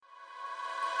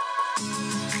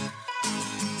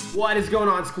What is going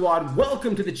on, squad?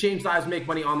 Welcome to the Change Lives, Make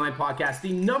Money Online podcast,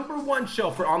 the #1 show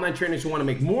for online trainers who want to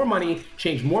make more money,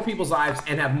 change more people's lives,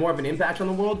 and have more of an impact on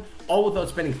the world, all without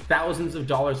spending thousands of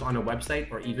dollars on a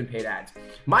website or even paid ads.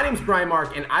 My name is Brian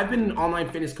Mark, and I've been an online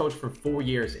fitness coach for 4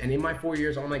 years. And in my 4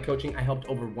 years online coaching, I helped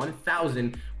over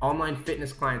 1,000 online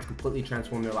fitness clients completely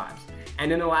transform their lives.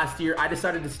 And in the last year, I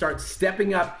decided to start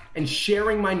stepping up and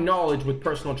sharing my knowledge with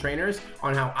personal trainers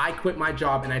on how I quit my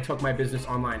job and I took my business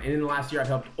online. And in the last year, I've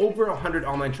helped over 100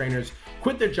 online trainers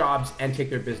quit their jobs and take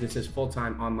their businesses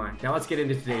full-time online. Now let's get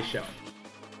into today's show.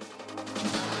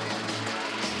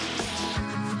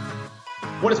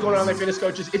 What is going on, online fitness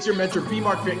coaches? It's your mentor, B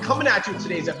Mark Fit, coming at you with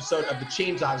today's episode of the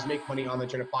Change Lives, Make Money Online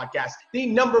Trainer podcast, the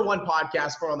 #1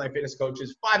 podcast for online fitness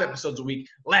coaches, 5 episodes a week.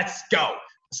 Let's go.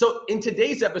 So in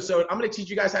today's episode, I'm going to teach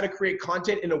you guys how to create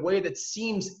content in a way that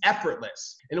seems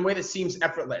effortless.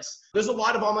 There's a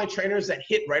lot of online trainers that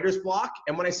hit writer's block.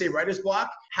 And when I say writer's block,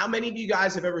 how many of you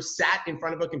guys have ever sat in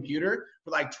front of a computer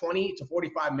for like 20 to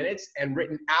 45 minutes and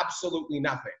written absolutely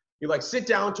nothing? You like sit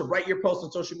down to write your post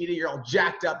on social media, you're all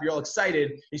jacked up, you're all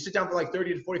excited. You sit down for like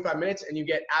 30 to 45 minutes and you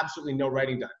get absolutely no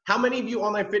writing done. How many of you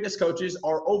online fitness coaches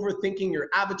are overthinking your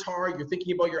avatar? You're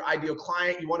thinking about your ideal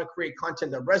client. You want to create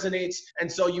content that resonates.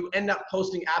 And so you end up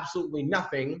posting absolutely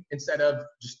nothing instead of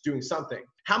just doing something.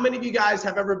 How many of you guys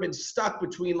have ever been stuck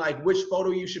between like which photo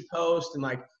you should post and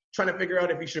like trying to figure out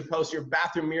if you should post your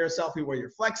bathroom mirror selfie where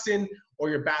you're flexing, or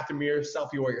your bathroom mirror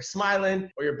selfie where you're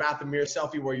smiling, or your bathroom mirror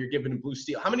selfie where you're giving a blue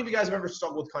steel? How many of you guys have ever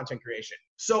struggled with content creation?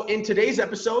 So in today's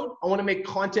episode, I want to make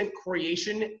content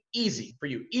creation easy for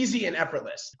you, easy and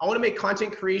effortless. I want to make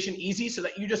content creation easy so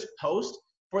that you just post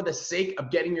for the sake of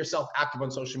getting yourself active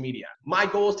on social media. My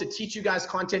goal is to teach you guys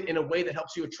content in a way that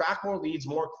helps you attract more leads,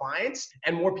 more clients,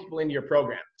 and more people into your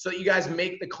program so that you guys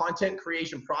make the content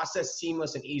creation process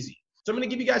seamless and easy. So I'm going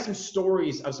to give you guys some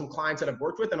stories of some clients that I've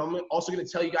worked with, and I'm also going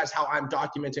to tell you guys how I'm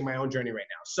documenting my own journey right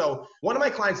now. So one of my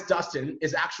clients, Dustin,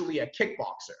 is actually a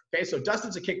kickboxer. Okay, so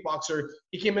Dustin's a kickboxer.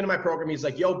 He came into my program. He's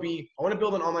like, yo, B, I want to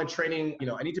build an online training.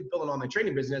 I need to build an online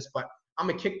training business, but I'm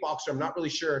a kickboxer. I'm not really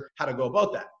sure how to go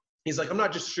about that. He's like, I'm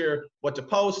not just sure what to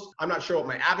post. I'm not sure what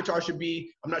my avatar should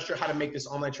be. I'm not sure how to make this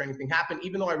online training thing happen.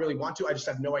 Even though I really want to, I just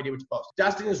have no idea what to post.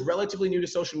 Dustin is relatively new to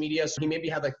social media. So he maybe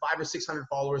had like 500 or 600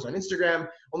 followers on Instagram,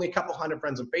 only a couple hundred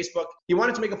friends on Facebook. He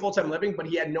wanted to make a full-time living, but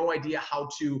he had no idea how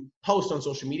to post on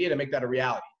social media to make that a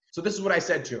reality. So this is what I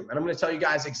said to him. And I'm going to tell you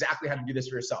guys exactly how to do this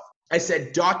for yourself. I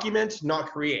said, document,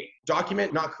 not create.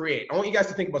 Document, not create. I want you guys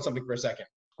to think about something for a second.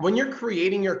 When you're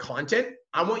creating your content,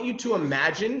 I want you to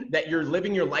imagine that you're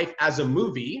living your life as a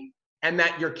movie and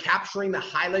that you're capturing the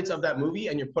highlights of that movie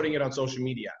and you're putting it on social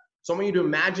media. So I want you to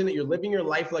imagine that you're living your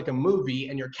life like a movie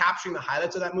and you're capturing the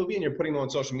highlights of that movie and you're putting them on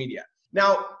social media.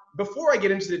 Now, before I get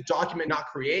into the document, not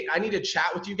create, I need to chat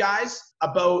with you guys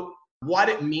about what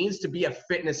it means to be a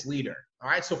fitness leader. All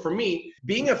right. So for me,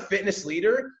 being a fitness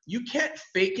leader, you can't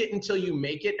fake it until you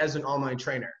make it as an online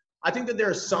trainer. I think that there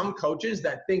are some coaches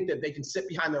that think that they can sit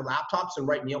behind their laptops and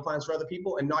write meal plans for other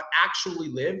people and not actually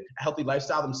live a healthy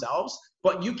lifestyle themselves.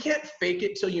 But you can't fake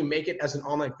it till you make it as an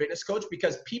online fitness coach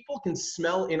because people can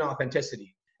smell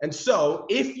inauthenticity. And so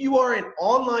if you are an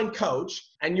online coach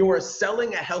and you are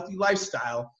selling a healthy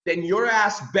lifestyle, then your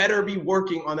ass better be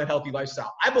working on that healthy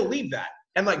lifestyle. I believe that.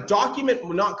 And like document,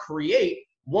 not create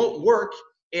won't work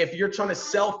if you're trying to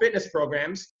sell fitness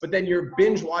programs, but then you're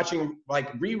binge watching like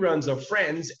reruns of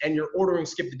Friends and you're ordering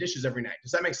Skip the Dishes every night.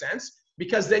 Does that make sense?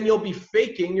 Because then you'll be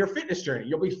faking your fitness journey.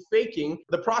 You'll be faking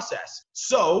the process.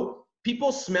 So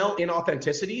people smell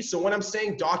inauthenticity. So when I'm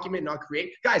saying document, not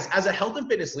create, guys, as a health and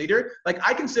fitness leader, like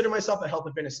I consider myself a health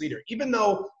and fitness leader, even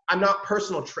though I'm not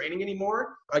personal training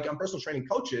anymore, like I'm personal training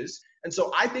coaches. And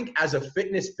so I think as a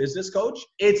fitness business coach,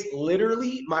 it's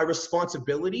literally my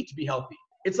responsibility to be healthy.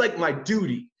 It's like my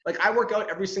duty. Like I work out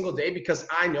every single day because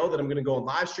I know that I'm going to go on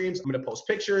live streams. I'm going to post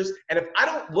pictures. And if I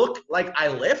don't look like I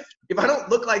lift, if I don't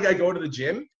look like I go to the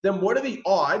gym, then what are the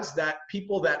odds that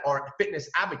people that are fitness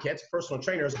advocates, personal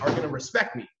trainers, are going to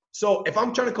respect me? So if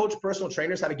I'm trying to coach personal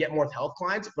trainers how to get more health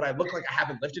clients, but I look like I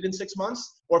haven't lifted in 6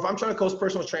 months, or if I'm trying to coach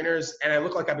personal trainers and I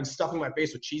look like I've been stuffing my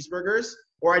face with cheeseburgers,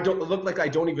 or I don't look like I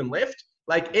don't even lift,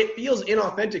 like it feels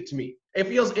inauthentic to me. It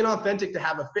feels inauthentic to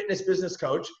have a fitness business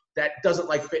coach that doesn't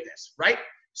like fitness, right?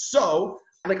 So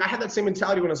like I had that same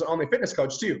mentality when I was an online fitness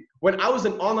coach too. When I was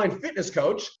an online fitness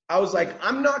coach, I was like,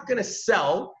 I'm not going to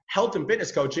sell health and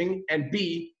fitness coaching and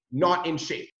be not in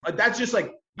shape. That's just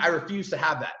like, I refuse to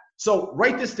have that. So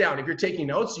write this down. If you're taking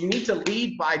notes, you need to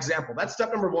lead by example. That's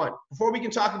step number one. Before we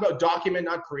can talk about document,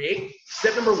 not create,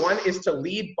 step number one is to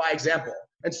lead by example.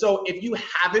 And so if you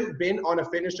haven't been on a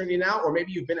fitness journey now, or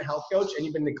maybe you've been a health coach and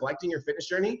you've been neglecting your fitness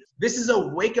journey, this is a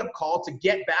wake-up call to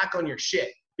get back on your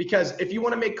shit. Because if you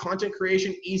want to make content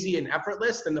creation easy and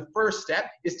effortless, then the first step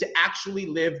is to actually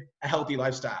live a healthy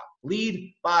lifestyle.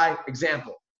 Lead by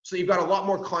example. So you've got a lot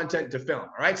more content to film,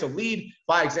 all right? So lead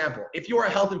by example. If you're a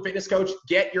health and fitness coach,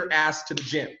 get your ass to the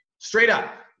gym. Straight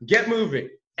up, get moving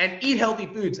and eat healthy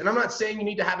foods. And I'm not saying you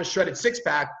need to have a shredded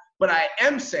six-pack, but I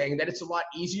am saying that it's a lot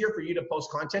easier for you to post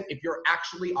content if you're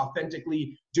actually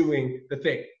authentically doing the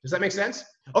thing. Does that make sense?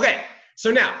 Okay,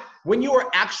 so now, when you are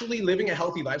actually living a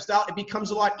healthy lifestyle, it becomes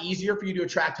a lot easier for you to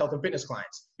attract health and fitness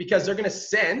clients because they're gonna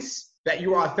sense that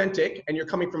you're authentic and you're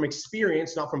coming from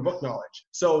experience, not from book knowledge.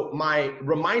 So my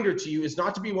reminder to you is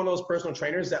not to be one of those personal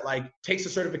trainers that like takes a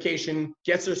certification,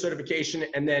 gets their certification,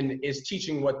 and then is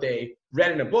teaching what they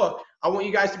read in a book. I want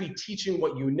you guys to be teaching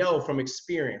what you know from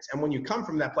experience. And when you come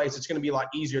from that place, it's gonna be a lot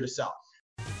easier to sell.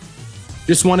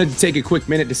 Just wanted to take a quick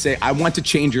minute to say, I want to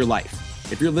change your life.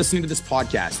 If you're listening to this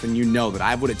podcast, then you know that I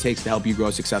have what it takes to help you grow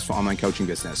a successful online coaching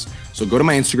business. So go to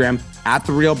my Instagram,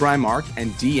 @TheRealBrianMark,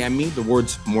 and DM me the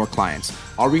words more clients.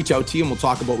 I'll reach out to you and we'll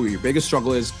talk about what your biggest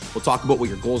struggle is. We'll talk about what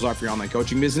your goals are for your online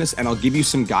coaching business, and I'll give you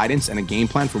some guidance and a game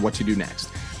plan for what to do next.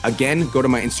 Again, go to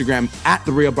my Instagram,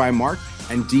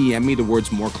 @TheRealBrianMark, and DM me the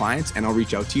words more clients, and I'll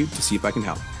reach out to you to see if I can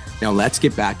help. Now let's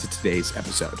get back to today's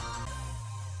episode.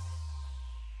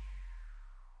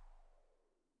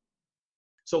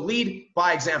 So lead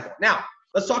by example. Now,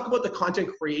 let's talk about the content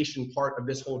creation part of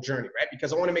this whole journey, right?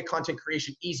 Because I want to make content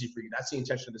creation easy for you. That's the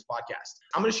intention of this podcast.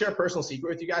 I'm going to share a personal secret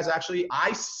with you guys. Actually,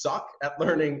 I suck at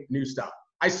learning new stuff.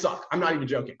 I suck. I'm not even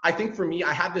joking. I think for me,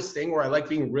 I have this thing where I like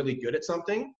being really good at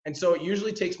something. And so it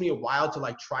usually takes me a while to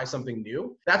like try something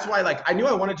new. That's why like I knew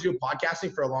I wanted to do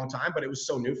podcasting for a long time, but it was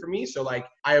so new for me. So like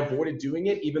I avoided doing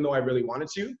it even though I really wanted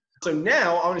to. So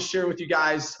now I want to share with you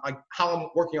guys like how I'm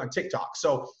working on TikTok.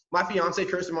 So my fiance,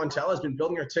 Kirsten Montel, has been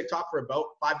building her TikTok for about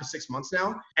 5 to 6 months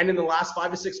now. And in the last 5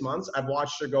 to 6 months, I've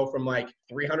watched her go from like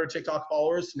 300 TikTok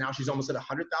followers to now she's almost at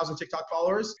 100,000 TikTok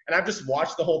followers. And I've just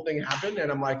watched the whole thing happen.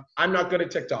 And I'm like, I'm not good at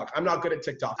TikTok. I'm not good at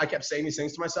TikTok. I kept saying these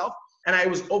things to myself. And I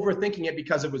was overthinking it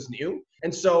because it was new.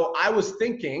 And so I was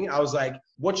thinking, I was like,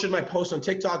 what should my post on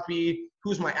TikTok be?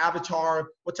 Who's my avatar?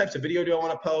 What types of video do I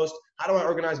want to post? How do I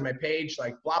organize my page?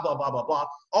 Like blah, blah, blah, blah, blah.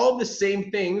 All the same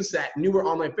things that newer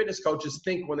online fitness coaches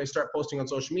think when they start posting on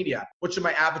social media. What should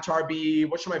my avatar be?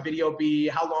 What should my video be?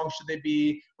 How long should they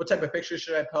be? What type of pictures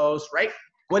should I post, right?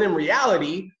 When in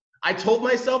reality, I told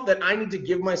myself that I need to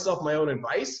give myself my own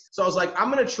advice. So I was like,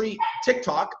 I'm going to treat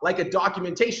TikTok like a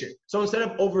documentation. So instead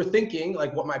of overthinking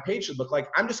like what my page should look like,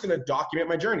 I'm just going to document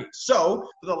my journey. So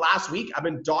for the last week, I've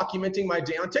been documenting my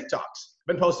day on TikToks.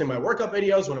 I've been posting my workout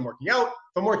videos when I'm working out.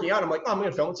 If I'm working out, I'm like, oh, I'm going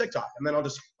to film a TikTok. And then I'll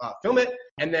just film it.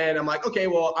 And then I'm like, okay,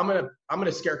 well, I'm going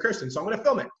to scare Kirsten. So I'm going to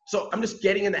film it. So I'm just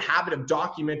getting in the habit of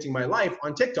documenting my life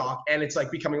on TikTok. And it's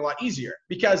like becoming a lot easier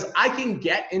because I can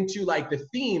get into like the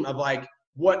theme of like,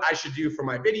 what I should do for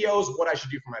my videos, what I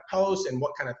should do for my posts, and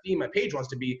what kind of theme my page wants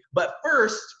to be. But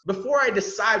first, before I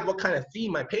decide what kind of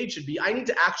theme my page should be, I need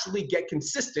to actually get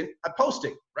consistent at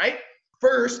posting, right?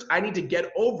 First, I need to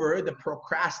get over the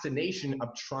procrastination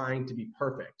of trying to be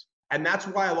perfect. And that's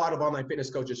why a lot of online fitness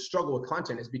coaches struggle with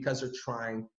content is because they're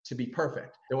trying to be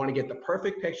perfect. They want to get the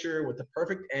perfect picture with the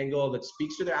perfect angle that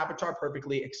speaks to their avatar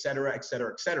perfectly, et cetera, et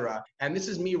cetera, et cetera. And this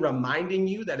is me reminding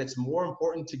you that it's more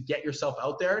important to get yourself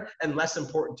out there and less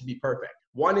important to be perfect.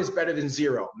 1 is better than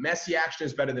 0. Messy action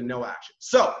is better than no action.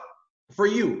 So for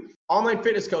you, online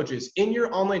fitness coaches, in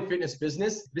your online fitness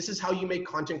business, this is how you make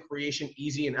content creation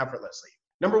easy and effortlessly.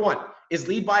 Number 1 is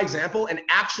lead by example and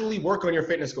actually work on your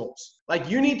fitness goals. Like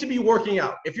you need to be working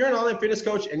out. If you're an online fitness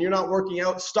coach and you're not working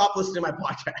out, stop listening to my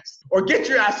podcast or get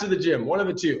your ass to the gym, one of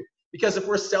the two. Because if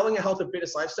we're selling a health and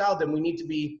fitness lifestyle, then we need to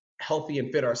be healthy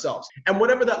and fit ourselves. And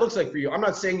whatever that looks like for you, I'm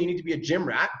not saying you need to be a gym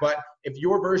rat, but if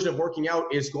your version of working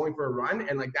out is going for a run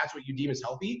and like that's what you deem as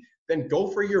healthy, then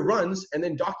go for your runs and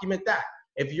then document that.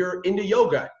 If you're into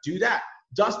yoga, do that.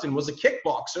 Dustin was a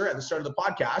kickboxer at the start of the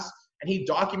podcast. And he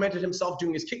documented himself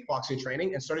doing his kickboxing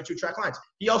training and started to attract clients.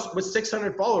 He also, with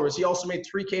 600 followers, he also made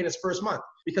 $3K in his first month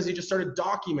because he just started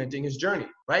documenting his journey,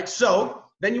 right? So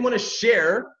then you want to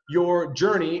share your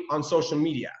journey on social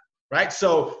media, right?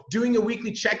 So doing a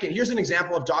weekly check-in, here's an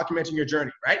example of documenting your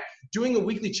journey, right? Doing a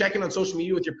weekly check-in on social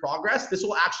media with your progress, this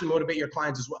will actually motivate your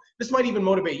clients as well. This might even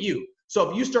motivate you. So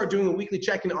if you start doing a weekly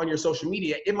check-in on your social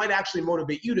media, it might actually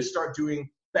motivate you to start doing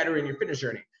better in your fitness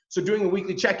journey. So doing a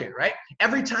weekly check-in, right?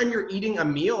 Every time you're eating a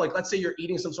meal, like let's say you're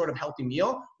eating some sort of healthy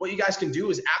meal, what you guys can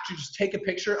do is actually just take a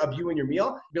picture of you and your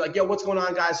meal. Be like, yo, what's going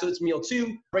on, guys? So it's meal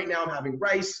 2. Right now I'm having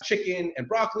rice, chicken, and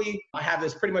broccoli. I have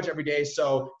this pretty much every day.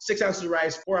 So 6 ounces of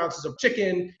rice, 4 ounces of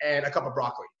chicken, and a cup of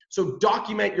broccoli. So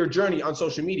document your journey on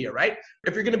social media, right?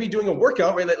 If you're gonna be doing a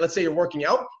workout, right? Let's say you're working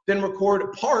out, then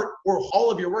record part or all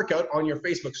of your workout on your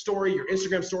Facebook story, your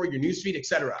Instagram story, your newsfeed,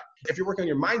 etc. If you're working on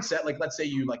your mindset, like let's say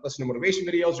you like listen to motivation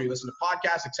videos or you listen to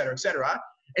podcasts, etc.,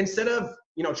 instead of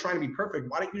trying to be perfect,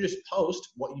 why don't you just post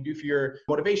what you do for your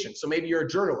motivation? So maybe you're a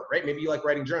journaler, right? Maybe you like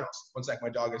writing journals. One sec, my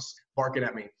dog is barking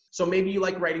at me. So maybe you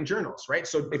like writing journals, right?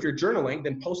 So if you're journaling,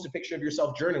 then post a picture of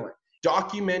yourself journaling.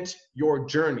 Document your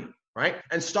journey. Right?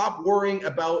 And stop worrying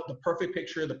about the perfect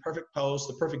picture, the perfect post,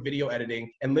 the perfect video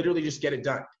editing, and literally just get it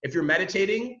done. If you're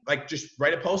meditating, like just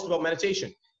write a post about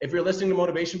meditation. If you're listening to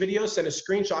motivation videos, send a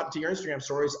screenshot to your Instagram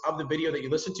stories of the video that you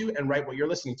listen to and write what you're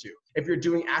listening to. If you're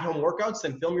doing at-home workouts,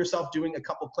 then film yourself doing a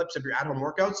couple clips of your at-home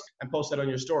workouts and post that on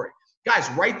your story. Guys,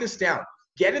 write this down.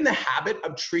 Get in the habit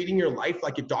of treating your life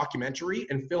like a documentary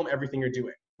and film everything you're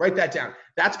doing. Write that down.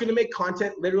 That's going to make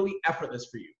content literally effortless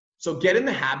for you. So get in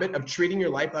the habit of treating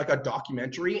your life like a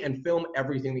documentary and film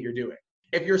everything that you're doing.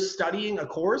 If you're studying a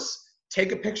course,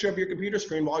 take a picture of your computer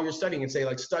screen while you're studying and say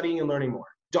like studying and learning more.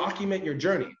 Document your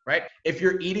journey, right? If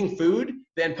you're eating food,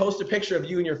 then post a picture of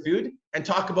you and your food and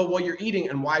talk about what you're eating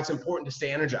and why it's important to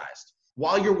stay energized.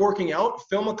 While you're working out,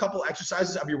 film a couple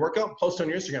exercises of your workout, post on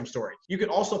your Instagram story. You can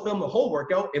also film the whole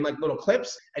workout in like little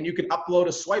clips and you can upload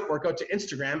a swipe workout to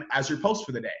Instagram as your post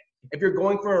for the day. If you're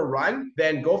going for a run,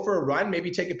 then go for a run. Maybe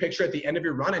take a picture at the end of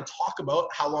your run and talk about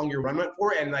how long your run went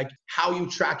for and like how you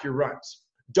track your runs.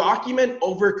 Document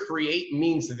over create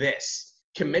means this.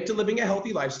 Commit to living a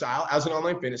healthy lifestyle as an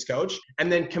online fitness coach,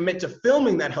 and then commit to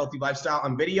filming that healthy lifestyle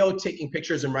on video, taking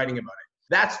pictures and writing about it.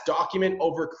 That's document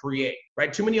over create,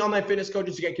 right? Too many online fitness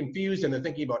coaches get confused and they're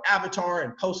thinking about avatar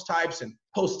and post types and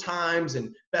post times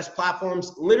and best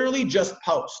platforms. Literally just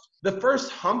post. The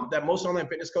first hump that most online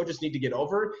fitness coaches need to get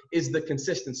over is the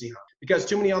consistency hump, because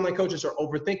too many online coaches are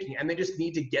overthinking and they just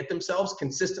need to get themselves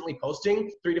consistently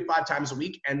posting 3 to 5 times a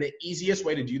week. And the easiest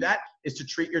way to do that is to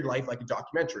treat your life like a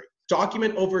documentary.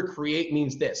 Document over create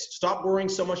means this. Stop worrying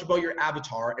so much about your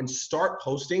avatar and start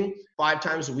posting 5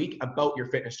 times a week about your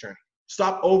fitness journey.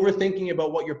 Stop overthinking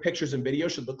about what your pictures and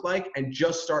videos should look like and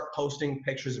just start posting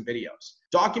pictures and videos.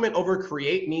 Document over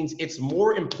create means it's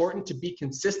more important to be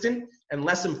consistent and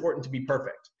less important to be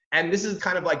perfect. And this is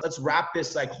kind of like, let's wrap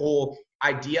this like whole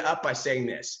idea up by saying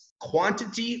this.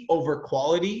 Quantity over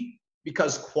quality,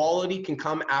 because quality can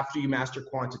come after you master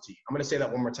quantity. I'm going to say that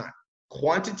one more time.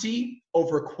 Quantity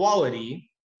over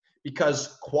quality,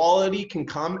 because quality can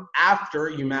come after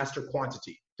you master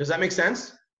quantity. Does that make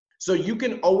sense? So you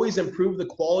can always improve the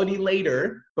quality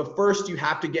later, but first you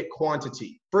have to get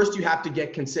quantity. First you have to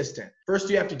get consistent. First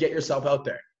you have to get yourself out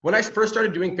there. When I first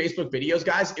started doing Facebook videos,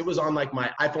 guys, it was on like my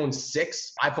iPhone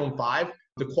 6, iPhone 5.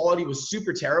 The quality was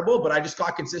super terrible, but I just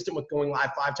got consistent with going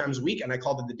live 5 times a week and I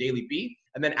called it the Daily Beat.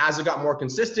 And then as it got more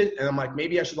consistent, and I'm like,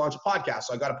 maybe I should launch a podcast.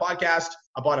 So I got a podcast,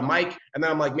 I bought a mic, and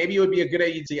then I'm like, maybe it would be a good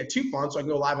idea to get 2 phones so I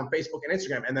can go live on Facebook and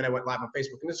Instagram. And then I went live on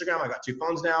Facebook and Instagram. I got 2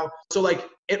 phones now. So like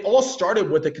it all started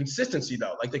with the consistency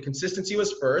though. Like the consistency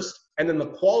was first and then the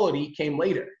quality came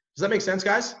later. Does that make sense,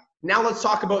 guys? Now let's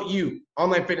talk about you,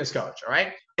 online fitness coach, all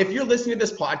right? If you're listening to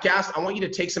this podcast, I want you to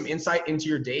take some insight into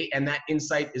your day, and that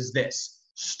insight is this.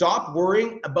 Stop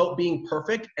worrying about being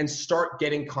perfect and start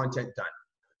getting content done.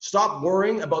 Stop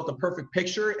worrying about the perfect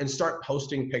picture and start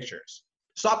posting pictures.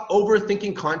 Stop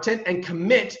overthinking content and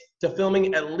commit to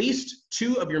filming at least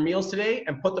 2 of your meals today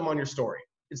and put them on your story.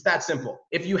 It's that simple.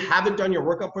 If you haven't done your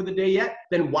workout for the day yet,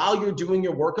 then while you're doing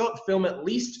your workout, film at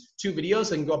least 2 videos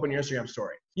that can go up on your Instagram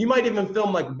story. You might even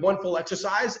film like 1 full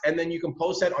exercise and then you can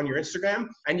post that on your Instagram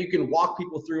and you can walk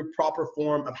people through proper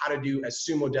form of how to do a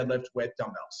sumo deadlift with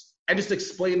dumbbells. And just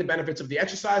explain the benefits of the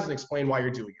exercise and explain why you're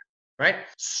doing it, right?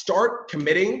 Start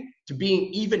committing to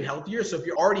being even healthier. So if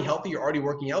you're already healthy, you're already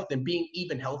working out, then being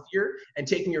even healthier and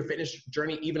taking your fitness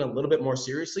journey even a little bit more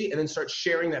seriously, and then start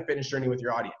sharing that fitness journey with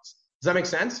your audience. Does that make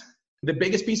sense? The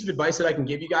biggest piece of advice that I can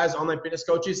give you guys, online fitness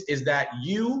coaches, is that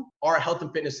you are a health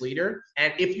and fitness leader.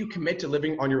 And if you commit to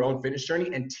living on your own fitness journey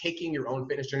and taking your own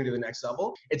fitness journey to the next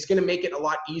level, it's going to make it a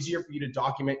lot easier for you to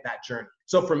document that journey.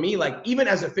 So for me, like even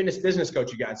as a fitness business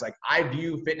coach, you guys, like I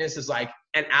view fitness as like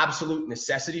an absolute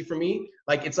necessity for me.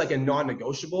 Like it's like a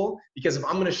non-negotiable, because if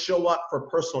I'm going to show up for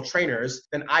personal trainers,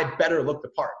 then I better look the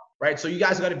part. Right? So you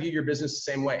guys got to view your business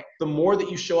the same way. The more that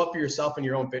you show up for yourself in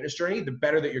your own fitness journey, the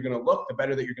better that you're going to look, the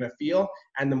better that you're going to feel,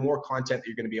 and the more content that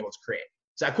you're going to be able to create.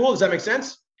 Is that cool? Does that make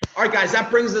sense? All right, guys, that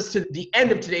brings us to the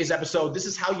end of today's episode. This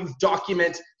is how you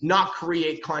document, not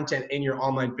create content in your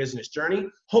online business journey.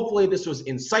 Hopefully this was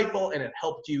insightful and it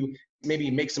helped you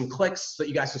maybe make some clicks so that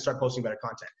you guys can start posting better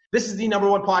content. This is the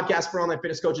 #1 podcast for online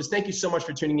fitness coaches. Thank you so much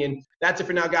for tuning in. That's it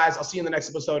for now, guys. I'll see you in the next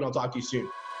episode and I'll talk to you soon.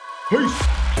 Peace.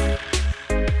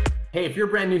 Hey, if you're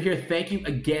brand new here, thank you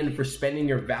again for spending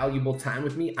your valuable time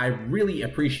with me. I really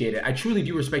appreciate it. I truly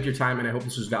do respect your time, and I hope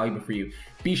this was valuable for you.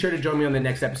 Be sure to join me on the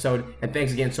next episode, and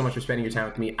thanks again so much for spending your time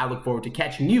with me. I look forward to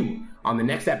catching you on the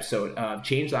next episode of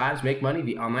Change Lives, Make Money,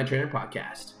 the Online Trainer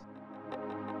Podcast.